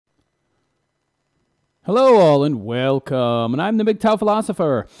Hello all and welcome, and I'm the MGTOW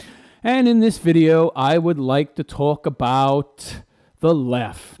philosopher. And in this video, I would like to talk about the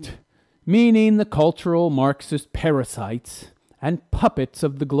left, meaning the cultural Marxist parasites and puppets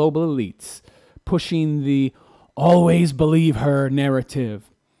of the global elites, pushing the always believe her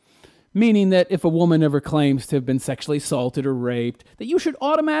narrative, meaning that if a woman ever claims to have been sexually assaulted or raped, that you should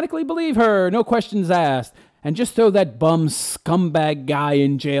automatically believe her, no questions asked, and just throw that bum scumbag guy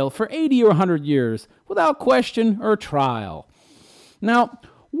in jail for 80 or 100 years without question or trial. Now,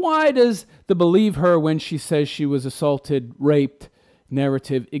 why does the believe her when she says she was assaulted, raped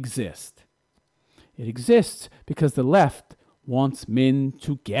narrative exist? It exists because the left wants men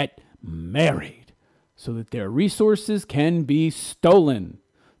to get married so that their resources can be stolen.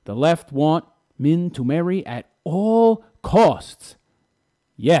 The left want men to marry at all costs.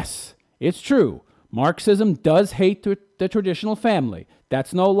 Yes, it's true. Marxism does hate the traditional family.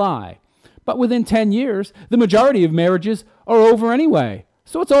 That's no lie. But within 10 years, the majority of marriages are over anyway.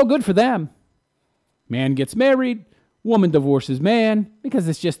 So it's all good for them. Man gets married, woman divorces man because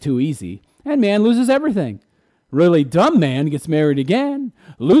it's just too easy, and man loses everything. Really dumb man gets married again,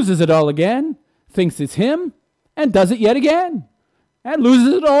 loses it all again, thinks it's him, and does it yet again, and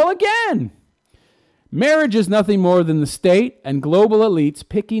loses it all again. Marriage is nothing more than the state and global elites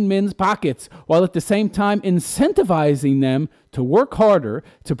picking men's pockets while at the same time incentivizing them to work harder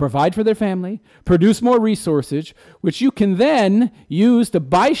to provide for their family, produce more resources, which you can then use to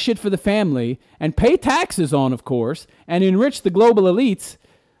buy shit for the family and pay taxes on, of course, and enrich the global elites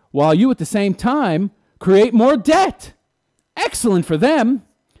while you at the same time create more debt. Excellent for them.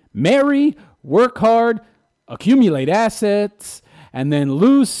 Marry, work hard, accumulate assets, and then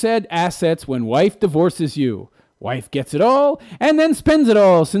lose said assets when wife divorces you. Wife gets it all and then spends it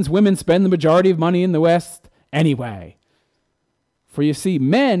all, since women spend the majority of money in the West anyway. For you see,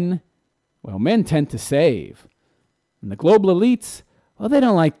 men tend to save. And the global elites, well, they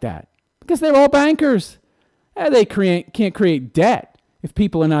don't like that because they're all bankers. They can't create debt if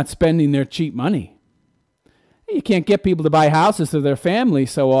people are not spending their cheap money. You can't get people to buy houses for their family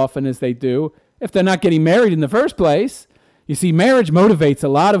so often as they do if they're not getting married in the first place. You see, marriage motivates a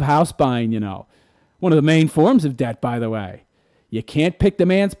lot of house buying, One of the main forms of debt, by the way. You can't pick the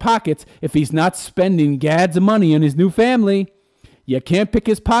man's pockets if he's not spending gads of money on his new family. You can't pick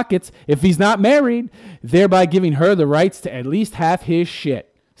his pockets if he's not married, thereby giving her the rights to at least half his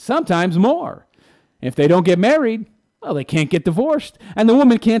shit, sometimes more. If they don't get married, well, they can't get divorced, and the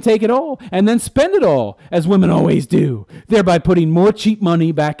woman can't take it all and then spend it all, as women always do, thereby putting more cheap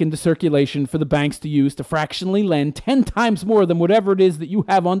money back into circulation for the banks to use to fractionally lend 10 times more than whatever it is that you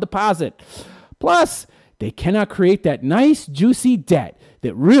have on deposit. Plus, they cannot create that nice, juicy debt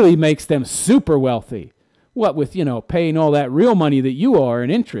that really makes them super wealthy. What with, paying all that real money that you are in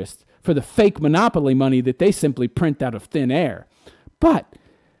interest for the fake monopoly money that they simply print out of thin air. But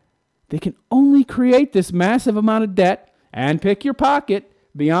they can only create this massive amount of debt and pick your pocket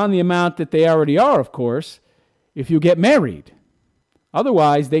beyond the amount that they already are, of course, if you get married.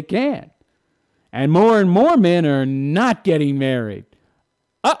 Otherwise, they can't. And more men are not getting married.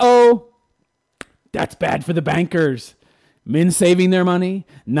 Uh-oh. That's bad for the bankers. Men saving their money,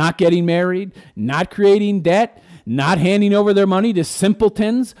 not getting married, not creating debt, not handing over their money to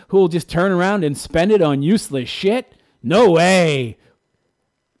simpletons who will just turn around and spend it on useless shit. No way.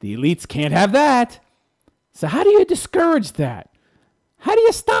 The elites can't have that. So how do you discourage that? How do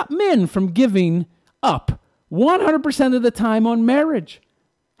you stop men from giving up 100% of the time on marriage?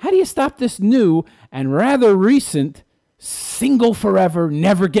 How do you stop this new and rather recent single forever,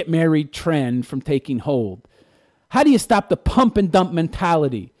 never get married trend from taking hold? How do you stop the pump and dump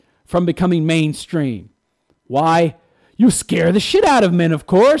mentality from becoming mainstream? Why? You scare the shit out of men, of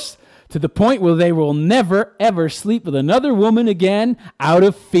course, to the point where they will never, ever sleep with another woman again out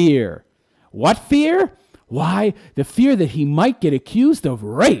of fear. What fear? Why, the fear that he might get accused of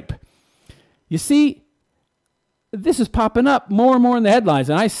rape. You see, this is popping up more and more in the headlines,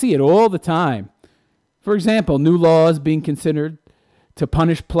 and I see it all the time. For example, new laws being considered to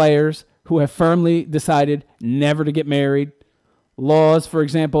punish players who have firmly decided never to get married. Laws, for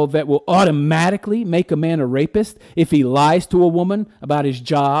example, that will automatically make a man a rapist if he lies to a woman about his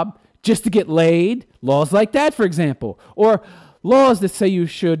job just to get laid. Laws like that, for example. Or laws that say you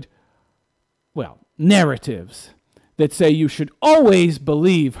should, narratives that say you should always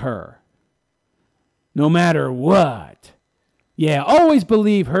believe her, no matter what. Yeah, always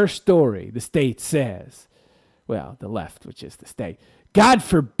believe her story, the state says. Well, the left, which is the state. God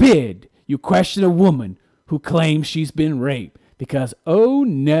forbid you question a woman who claims she's been raped, because, oh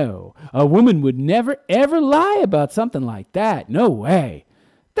no, a woman would never, ever lie about something like that. No way.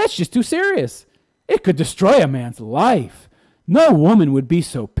 That's just too serious. It could destroy a man's life. No woman would be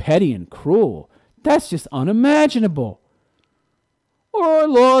so petty and cruel. That's just unimaginable. Or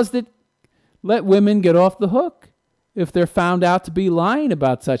laws that let women get off the hook if they're found out to be lying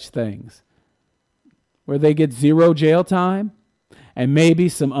about such things, where they get 0 jail time and maybe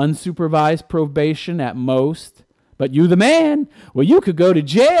some unsupervised probation at most. But you, the man, well, you could go to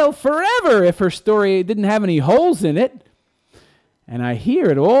jail forever if her story didn't have any holes in it. And I hear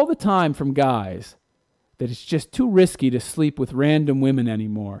it all the time from guys that it's just too risky to sleep with random women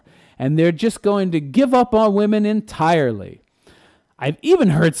anymore, and they're just going to give up on women entirely. I've even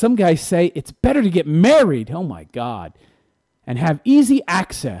heard some guys say it's better to get married, oh my God, and have easy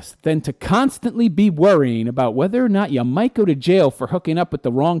access than to constantly be worrying about whether or not you might go to jail for hooking up with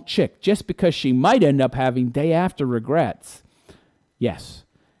the wrong chick just because she might end up having day after regrets. Yes,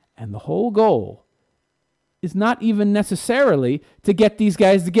 and the whole goal is not even necessarily to get these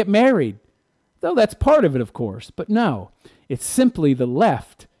guys to get married, though that's part of it, of course. But no, it's simply the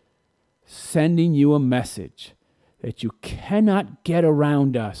left sending you a message that you cannot get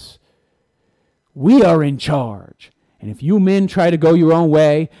around us. We are in charge. And if you men try to go your own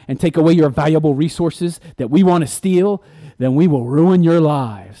way and take away your valuable resources that we want to steal, then we will ruin your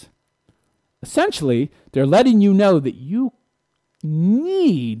lives. Essentially, they're letting you know that you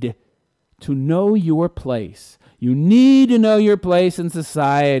need to know your place. You need to know your place in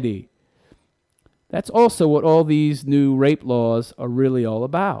society. That's also what all these new rape laws are really all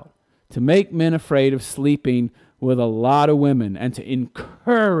about, to make men afraid of sleeping with a lot of women and to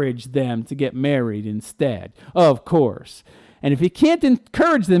encourage them to get married instead, of course. And if you can't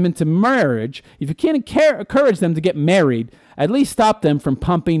encourage them into marriage, if you can't encourage them to get married, at least stop them from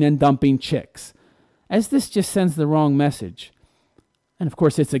pumping and dumping chicks, as this just sends the wrong message. And of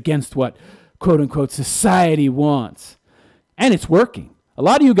course, it's against what quote-unquote society wants. And it's working. A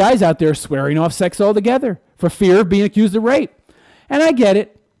lot of you guys out there are swearing off sex altogether for fear of being accused of rape. And I get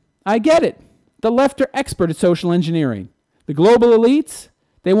it. I get it. The left are expert at social engineering. The global elites,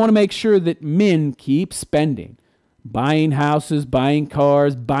 they want to make sure that men keep spending, buying houses, buying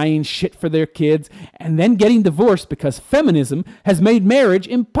cars, buying shit for their kids, and then getting divorced because feminism has made marriage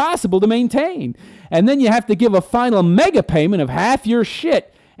impossible to maintain. And then you have to give a final mega payment of half your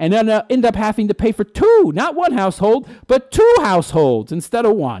shit and then end up having to pay for 2, not 1 household, but 2 households instead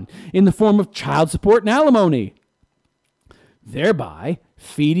of 1, in the form of child support and alimony, thereby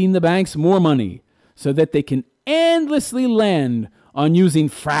feeding the banks more money so that they can endlessly lend on using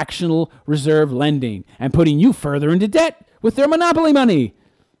fractional reserve lending and putting you further into debt with their monopoly money.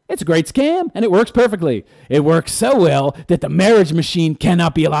 It's a great scam, and it works perfectly. It works so well that the marriage machine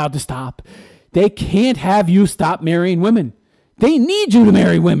cannot be allowed to stop. They can't have you stop marrying women. They need you to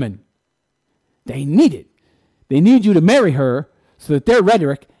marry women. They need it. They need you to marry her so that their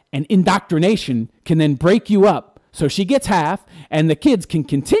rhetoric and indoctrination can then break you up so she gets half and the kids can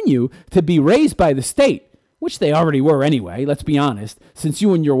continue to be raised by the state, which they already were anyway, let's be honest. Since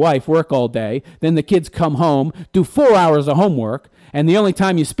you and your wife work all day, then the kids come home, do 4 hours of homework, and the only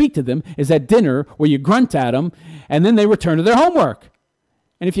time you speak to them is at dinner where you grunt at them, and then they return to their homework.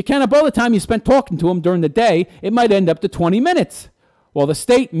 And if you count up all the time you spent talking to them during the day, it might end up to 20 minutes. While the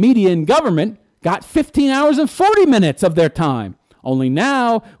state, media, and government got 15 hours and 40 minutes of their time. Only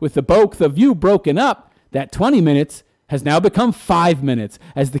now, with the both of you broken up, that 20 minutes has now become 5 minutes,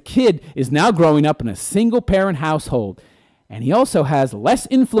 as the kid is now growing up in a single-parent household. And he also has less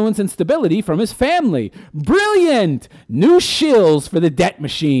influence and stability from his family. Brilliant! New shills for the debt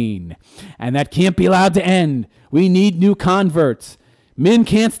machine. And that can't be allowed to end. We need new converts. Men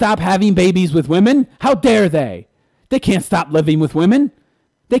can't stop having babies with women. How dare they? They can't stop living with women.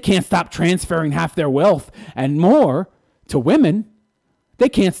 They can't stop transferring half their wealth and more to women. They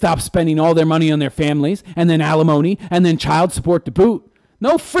can't stop spending all their money on their families and then alimony and then child support to boot.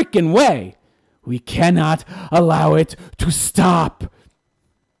 No freaking way. We cannot allow it to stop.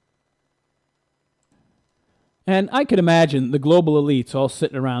 And I could imagine the global elites all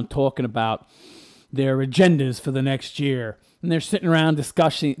sitting around talking about their agendas for the next year. And they're sitting around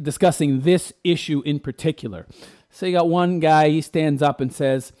discussing this issue in particular. So you got one guy, he stands up and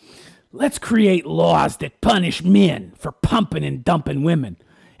says, let's create laws that punish men for pumping and dumping women.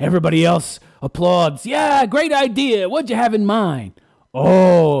 Everybody else applauds. Yeah, great idea. What'd you have in mind?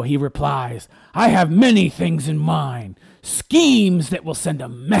 Oh, he replies, I have many things in mind. Schemes that will send a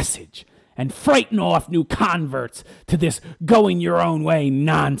message and frighten off new converts to this going your own way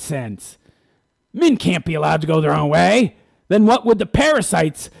nonsense. Men can't be allowed to go their own way. Then what would the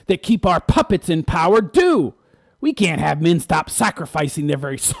parasites that keep our puppets in power do? We can't have men stop sacrificing their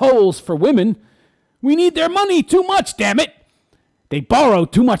very souls for women. We need their money too much, damn it. They borrow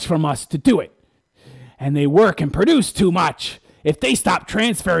too much from us to do it. and they work and produce too much. If they stop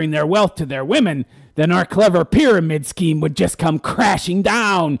transferring their wealth to their women, then our clever pyramid scheme would just come crashing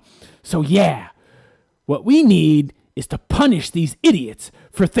down. So yeah, what we need is to punish these idiots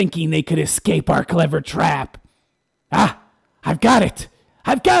for thinking they could escape our clever trap. Ah, I've got it.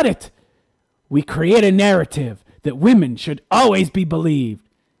 I've got it. We create a narrative that women should always be believed.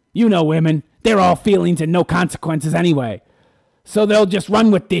 You know women, they're all feelings and no consequences anyway. So they'll just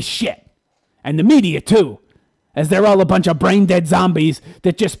run with this shit. And the media too, as they're all a bunch of brain-dead zombies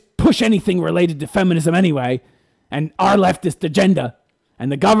that just push anything related to feminism anyway, and our leftist agenda.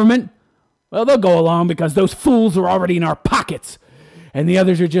 And the government, well, they'll go along because those fools are already in our pockets. And the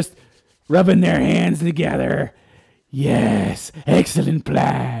others are just rubbing their hands together. Yes, excellent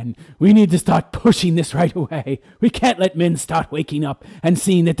plan. We need to start pushing this right away. We can't let men start waking up and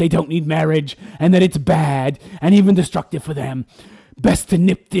seeing that they don't need marriage and that it's bad and even destructive for them. Best to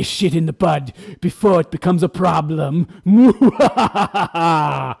nip this shit in the bud before it becomes a problem.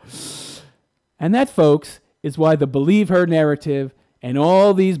 And that, folks, is why the Believe Her narrative and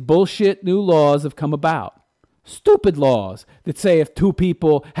all these bullshit new laws have come about. Stupid laws that say if two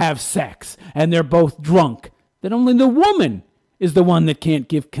people have sex and they're both drunk, that only the woman is the one that can't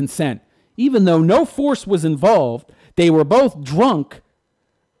give consent. Even though no force was involved, they were both drunk.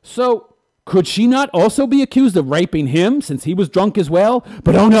 So could she not also be accused of raping him since he was drunk as well?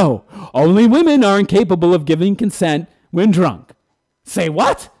 But oh no, only women are incapable of giving consent when drunk. Say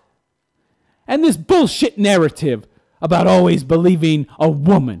what? And this bullshit narrative about always believing a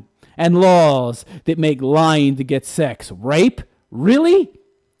woman and laws that make lying to get sex rape? Really?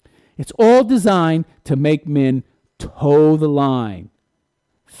 It's all designed to make men toe the line,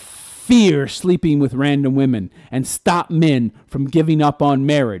 fear sleeping with random women, and stop men from giving up on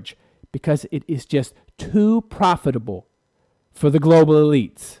marriage because it is just too profitable for the global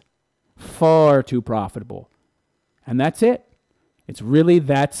elites. Far too profitable. And that's it. It's really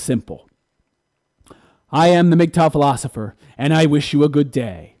that simple. I am the MGTOW philosopher, and I wish you a good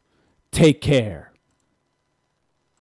day. Take care.